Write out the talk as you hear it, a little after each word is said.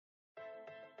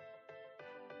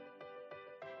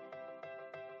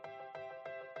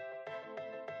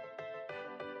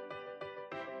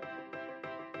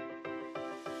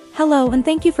Hello and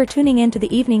thank you for tuning in to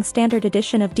the Evening Standard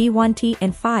edition of D1T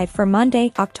in 5 for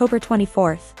Monday, October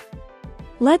 24th.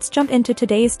 Let's jump into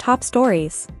today's top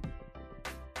stories.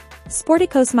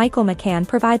 Sportico's Michael McCann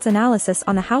provides analysis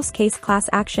on the House case class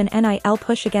action NIL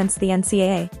push against the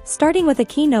NCAA, starting with a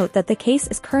keynote that the case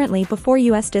is currently before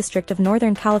U.S. District of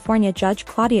Northern California Judge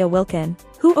Claudia Wilken,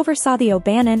 who oversaw the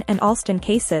O'Bannon and Alston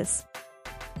cases.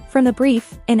 From the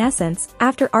brief, in essence,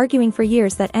 after arguing for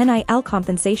years that NIL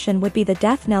compensation would be the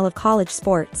death knell of college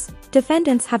sports,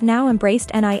 defendants have now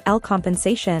embraced NIL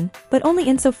compensation, but only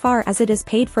insofar as it is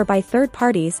paid for by third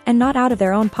parties and not out of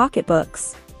their own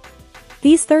pocketbooks.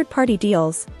 These third-party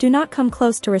deals do not come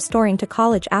close to restoring to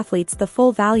college athletes the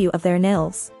full value of their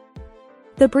NILs.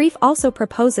 The brief also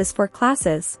proposes four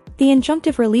classes: the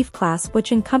injunctive relief class,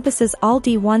 which encompasses all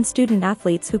D1 student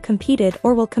athletes who competed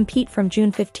or will compete from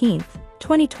June 15,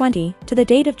 2020, to the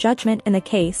date of judgment in the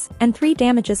case, and three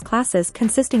damages classes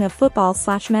consisting of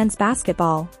football/men's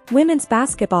basketball, women's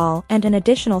basketball, and an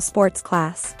additional sports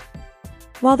class.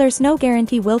 While there's no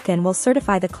guarantee Wilken will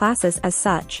certify the classes as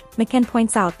such, McCann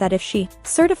points out that if she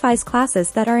certifies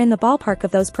classes that are in the ballpark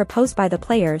of those proposed by the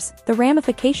players, the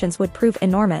ramifications would prove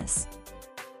enormous.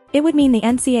 It would mean the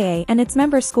NCAA and its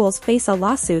member schools face a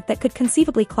lawsuit that could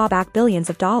conceivably claw back billions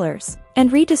of dollars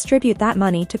and redistribute that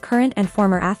money to current and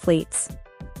former athletes.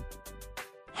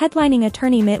 Headlining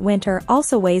attorney Mitt Winter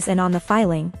also weighs in on the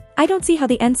filing. "I don't see how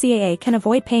the NCAA can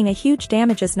avoid paying a huge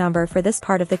damages number for this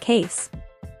part of the case.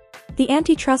 The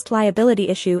antitrust liability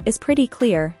issue is pretty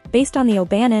clear. Based on the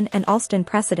O'Bannon and Alston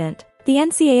precedent, the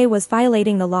NCAA was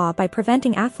violating the law by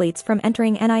preventing athletes from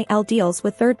entering NIL deals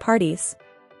with third parties.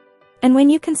 And when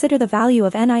you consider the value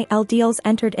of NIL deals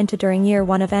entered into during year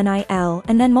one of NIL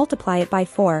and then multiply it by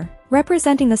 4,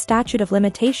 representing the statute of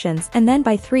limitations, and then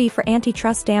by 3 for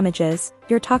antitrust damages,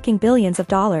 you're talking billions of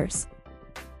dollars."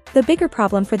 The bigger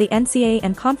problem for the NCAA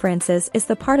and conferences is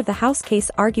the part of the House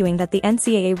case arguing that the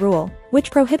NCAA rule,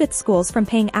 which prohibits schools from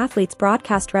paying athletes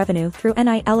broadcast revenue through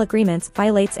NIL agreements,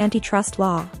 violates antitrust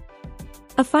law.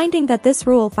 A finding that this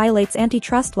rule violates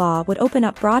antitrust law would open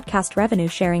up broadcast revenue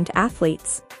sharing to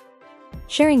athletes.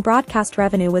 Sharing broadcast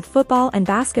revenue with football and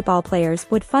basketball players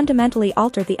would fundamentally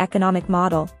alter the economic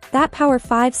model that Power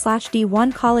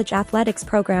 5/D1 college athletics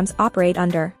programs operate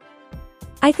under.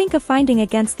 I think a finding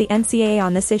against the NCAA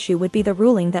on this issue would be the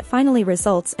ruling that finally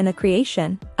results in the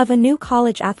creation of a new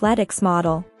college athletics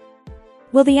model.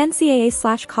 Will the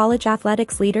NCAA/college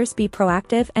athletics leaders be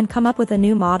proactive and come up with a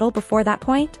new model before that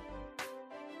point?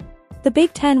 The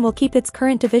Big Ten will keep its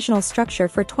current divisional structure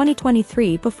for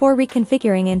 2023 before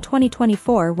reconfiguring in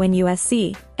 2024 when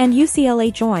USC and UCLA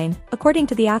join, according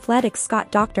to The Athletic's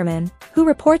Scott Docterman, who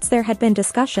reports there had been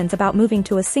discussions about moving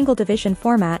to a single division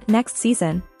format next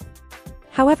season.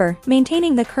 However,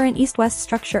 maintaining the current East-West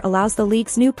structure allows the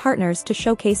league's new partners to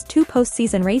showcase 2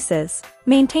 postseason races,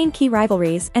 maintain key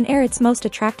rivalries, and air its most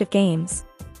attractive games.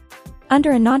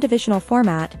 Under a non-divisional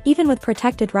format, even with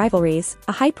protected rivalries,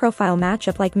 a high-profile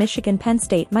matchup like Michigan-Penn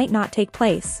State might not take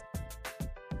place.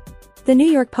 The New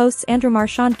York Post's Andrew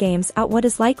Marchand games out what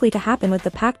is likely to happen with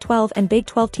the Pac-12 and Big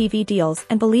 12 TV deals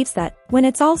and believes that, when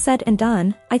it's all said and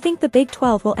done, I think the Big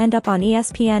 12 will end up on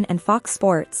ESPN and Fox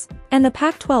Sports, and the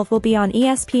Pac-12 will be on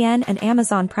ESPN and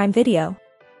Amazon Prime Video.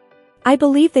 I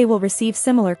believe they will receive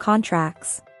similar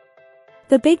contracts.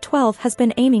 The Big 12 has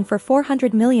been aiming for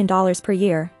 $400 million per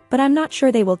year, but I'm not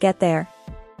sure they will get there.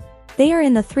 They are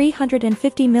in the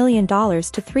 $350 million to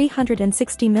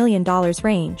 $360 million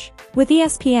range, with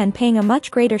ESPN paying a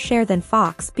much greater share than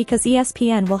Fox because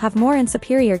ESPN will have more and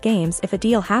superior games if a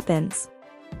deal happens.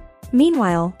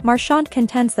 Meanwhile, Marchand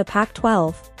contends the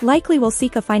Pac-12 likely will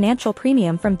seek a financial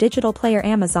premium from digital player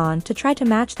Amazon to try to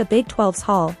match the Big 12's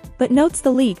haul, but notes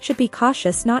the league should be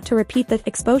cautious not to repeat the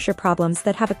exposure problems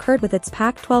that have occurred with its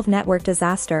Pac-12 network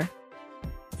disaster.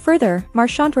 Further,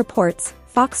 Marchand reports,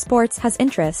 Fox Sports has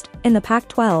interest in the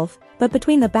Pac-12, but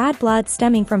between the bad blood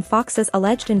stemming from Fox's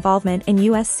alleged involvement in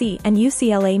USC and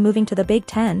UCLA moving to the Big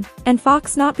Ten, and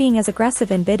Fox not being as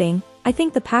aggressive in bidding, I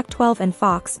think the Pac-12 and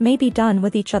Fox may be done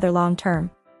with each other long-term.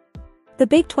 The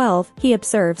Big 12, he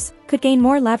observes, could gain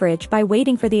more leverage by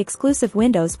waiting for the exclusive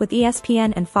windows with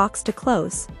ESPN and Fox to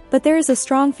close, but there is a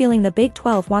strong feeling the Big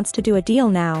 12 wants to do a deal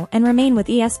now and remain with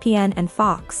ESPN and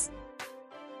Fox.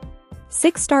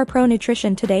 Six-Star Pro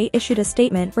Nutrition today issued a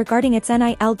statement regarding its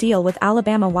NIL deal with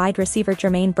Alabama wide receiver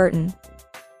Jermaine Burton.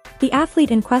 The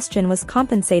athlete in question was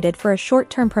compensated for a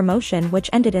short-term promotion which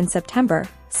ended in September,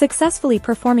 successfully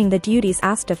performing the duties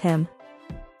asked of him.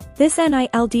 This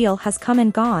NIL deal has come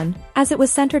and gone, as it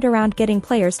was centered around getting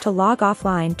players to log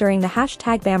offline during the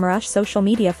 #BamaRush social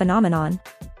media phenomenon.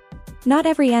 Not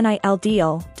every NIL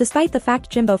deal, despite the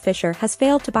fact Jimbo Fisher has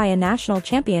failed to buy a national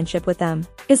championship with them,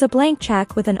 is a blank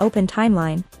check with an open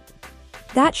timeline.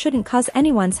 That shouldn't cause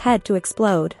anyone's head to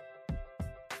explode.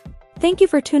 Thank you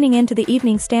for tuning in to the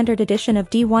Evening Standard edition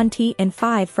of D1T in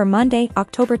 5 for Monday,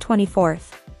 October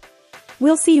 24th.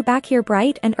 We'll see you back here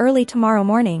bright and early tomorrow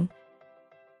morning.